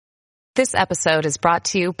This episode is brought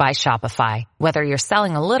to you by Shopify. Whether you're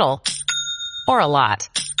selling a little or a lot,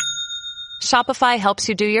 Shopify helps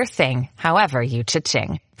you do your thing, however you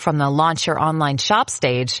cha-ching. From the launch your online shop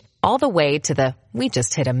stage, all the way to the we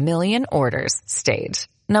just hit 1 million orders stage.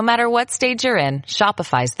 No matter what stage you're in,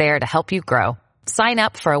 Shopify's there to help you grow. Sign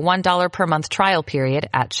up for a $1 per month trial period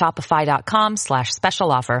at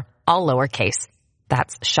shopify.com/special offer, all lowercase.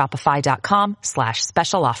 That's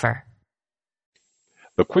shopify.com/special offer.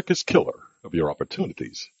 The quickest killer of your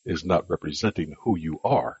opportunities is not representing who you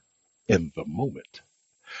are in the moment.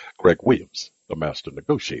 Greg Williams, the master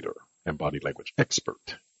negotiator and body language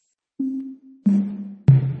expert.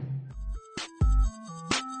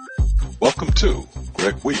 Welcome to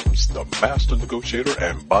Greg Williams, the master negotiator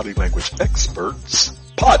and body language experts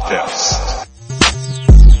podcast.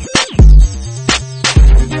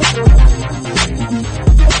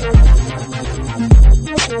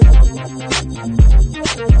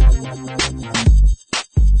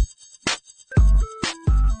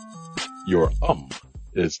 Your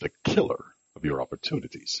is the killer of your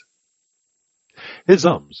opportunities. His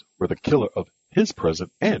ums were the killer of his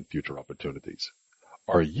present and future opportunities.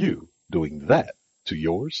 Are you doing that to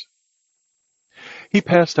yours? He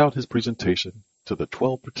passed out his presentation to the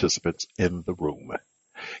 12 participants in the room.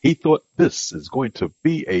 He thought, this is going to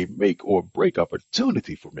be a make or break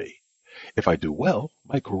opportunity for me. If I do well,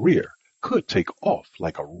 my career could take off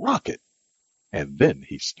like a rocket. And then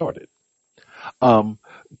he started.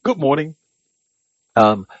 Good morning.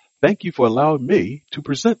 Thank you for allowing me to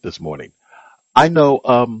present this morning. I know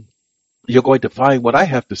you're going to find what I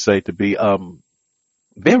have to say to be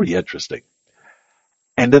very interesting.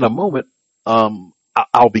 And in a moment,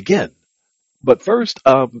 I'll begin. But first,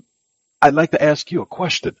 I'd like to ask you a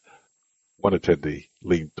question. One attendee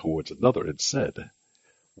leaned towards another and said,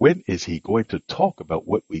 when is he going to talk about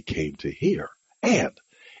what we came to hear? And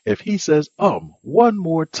if he says, one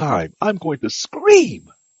more time, I'm going to scream.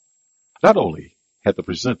 Not only had the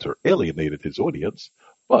presenter alienated his audience,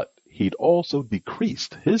 but he'd also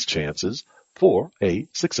decreased his chances for a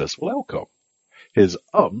successful outcome. His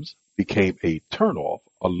ums became a turnoff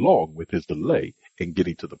along with his delay in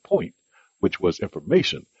getting to the point, which was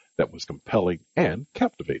information that was compelling and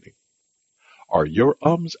captivating. Are your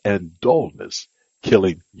ums and dullness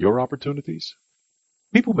killing your opportunities?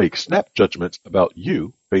 People make snap judgments about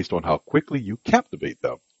you based on how quickly you captivate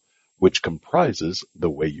them, which comprises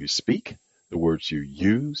the way you speak, the words you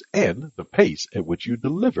use, and the pace at which you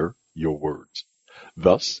deliver your words.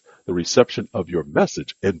 Thus, the reception of your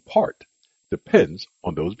message in part depends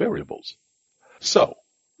on those variables. So,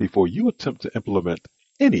 before you attempt to implement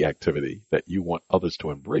any activity that you want others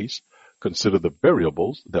to embrace, consider the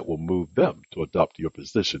variables that will move them to adopt your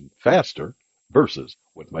position faster versus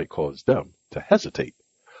what might cause them to hesitate.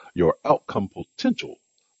 Your outcome potential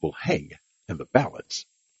will hang in the balance.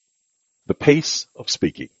 The pace of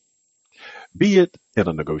speaking. Be it in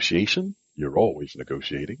a negotiation, you're always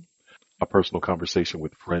negotiating, a personal conversation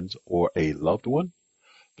with friends or a loved one,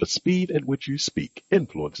 the speed at which you speak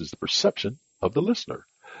influences the perception of the listener.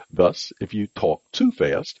 Thus, if you talk too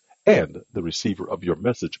fast and the receiver of your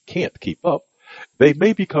message can't keep up, they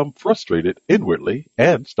may become frustrated inwardly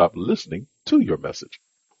and stop listening to your message.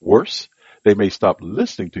 Worse, they may stop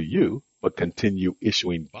listening to you, but continue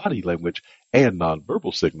issuing body language and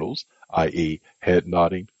nonverbal signals, i.e. head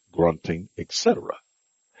nodding, grunting, etc.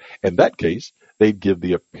 In that case, they'd give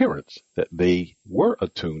the appearance that they were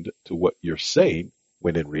attuned to what you're saying,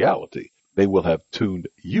 when in reality, they will have tuned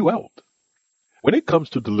you out. When it comes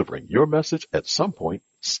to delivering your message, at some point,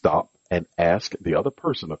 stop and ask the other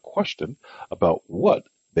person a question about what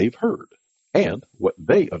they've heard and what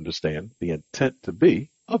they understand the intent to be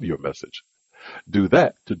of your message. Do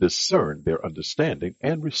that to discern their understanding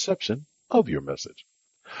and reception of your message.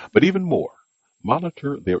 But even more,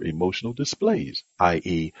 monitor their emotional displays,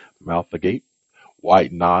 i.e. mouth agape,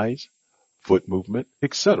 widen eyes, foot movement,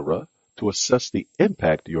 etc., to assess the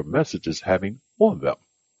impact your message is having on them.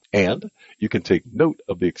 And you can take note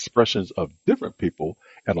of the expressions of different people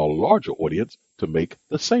and a larger audience to make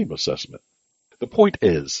the same assessment. The point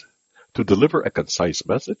is, to deliver a concise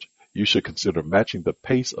message, you should consider matching the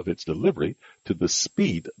pace of its delivery to the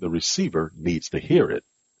speed the receiver needs to hear it.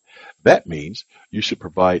 That means you should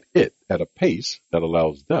provide it at a pace that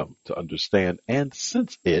allows them to understand and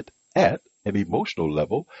sense it at an emotional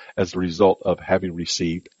level as a result of having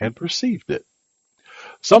received and perceived it.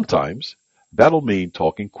 Sometimes that'll mean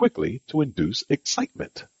talking quickly to induce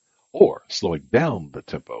excitement, or slowing down the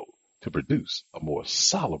tempo to produce a more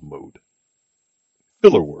solemn mood.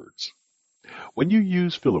 Filler words. When you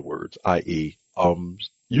use filler words, i.e.,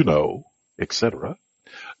 you know, etc.,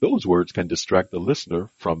 Those words can distract the listener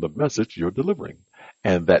from the message you're delivering,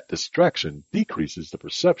 and that distraction decreases the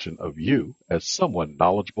perception of you as someone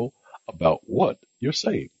knowledgeable about what you're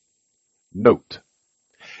saying. Note: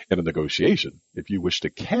 in a negotiation, if you wish to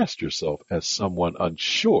cast yourself as someone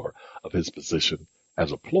unsure of his position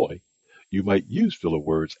as a ploy, you might use filler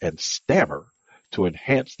words and stammer to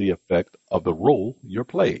enhance the effect of the role you're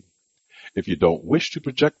playing. If you don't wish to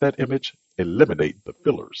project that image, eliminate the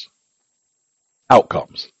fillers.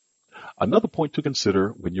 Outcomes. Another point to consider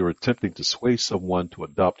when you're attempting to sway someone to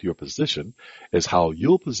adopt your position is how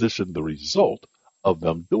you'll position the result of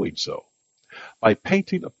them doing so. By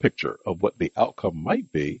painting a picture of what the outcome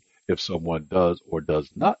might be if someone does or does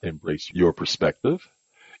not embrace your perspective,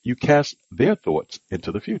 you cast their thoughts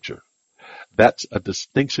into the future. That's a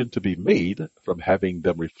distinction to be made from having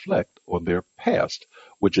them reflect on their past,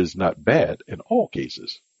 which is not bad in all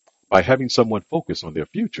cases. By having someone focus on their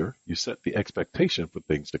future, you set the expectation for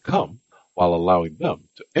things to come while allowing them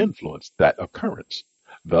to influence that occurrence.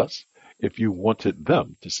 Thus, if you wanted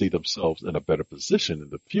them to see themselves in a better position in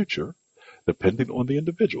the future, depending on the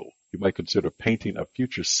individual, you might consider painting a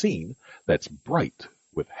future scene that's bright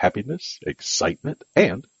with happiness, excitement,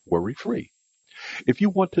 and worry-free. If you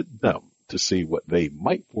wanted them to see what they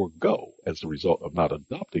might forego as a result of not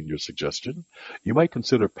adopting your suggestion, you might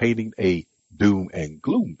consider painting a doom and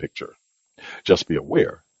gloom picture. Just be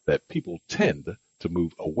aware that people tend to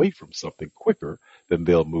move away from something quicker than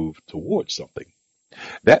they'll move towards something.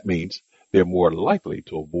 That means they're more likely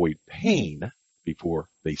to avoid pain before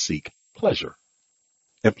they seek pleasure.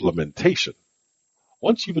 Implementation.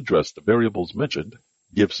 Once you've addressed the variables mentioned,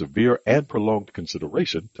 give severe and prolonged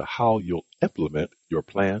consideration to how you'll implement your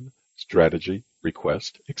plan, strategy,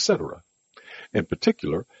 request, etc. In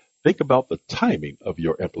particular, think about the timing of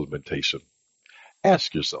your implementation.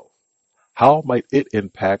 Ask yourself, how might it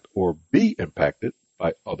impact or be impacted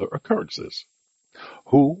by other occurrences?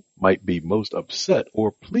 Who might be most upset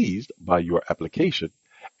or pleased by your application,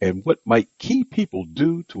 and what might key people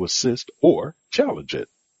do to assist or challenge it?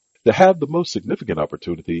 To have the most significant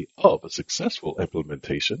opportunity of a successful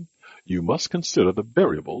implementation, you must consider the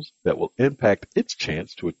variables that will impact its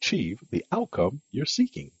chance to achieve the outcome you're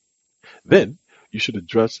seeking. Then, you should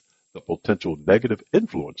address the potential negative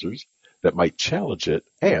influencers that might challenge it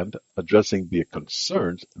and addressing the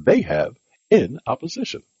concerns they have in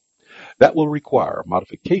opposition. That will require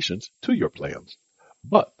modifications to your plans,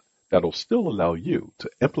 but that'll still allow you to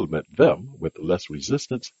implement them with less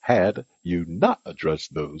resistance had you not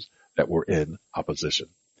addressed those that were in opposition.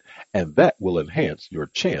 And that will enhance your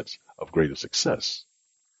chance of greater success.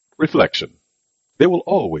 Reflection. There will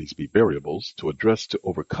always be variables to address to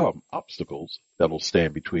overcome obstacles that will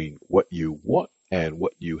stand between what you want and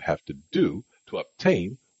what you have to do to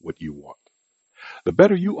obtain what you want. The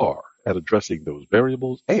better you are at addressing those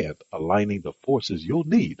variables and aligning the forces you'll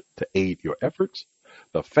need to aid your efforts,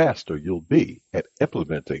 the faster you'll be at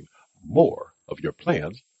implementing more of your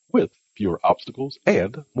plans with fewer obstacles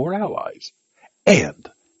and more allies. And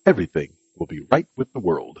everything will be right with the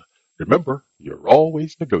world. Remember, you're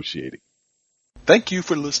always negotiating. Thank you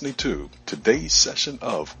for listening to today's session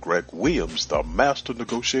of Greg Williams, the Master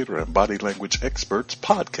Negotiator and Body Language Experts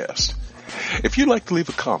podcast. If you'd like to leave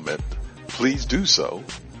a comment, please do so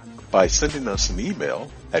by sending us an email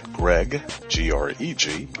at Greg,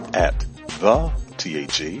 G-R-E-G, at the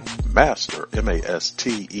T-H-E, Master,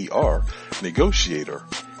 M-A-S-T-E-R, Negotiator,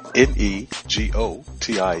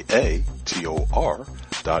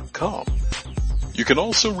 Negotiator.com. You can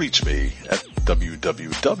also reach me at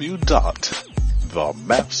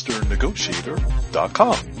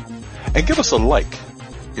www.themasternegotiator.com and give us a like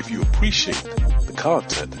if you appreciate the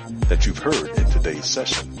content that you've heard in today's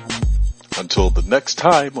session. Until the next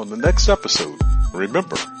time on the next episode,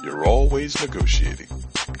 remember, you're always negotiating.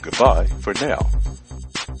 Goodbye for now.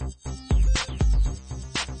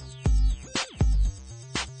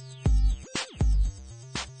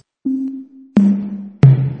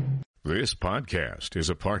 This podcast is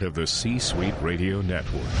a part of the C-Suite Radio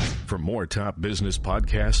Network. For more top business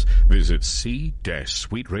podcasts, visit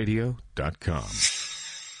c-suiteradio.com.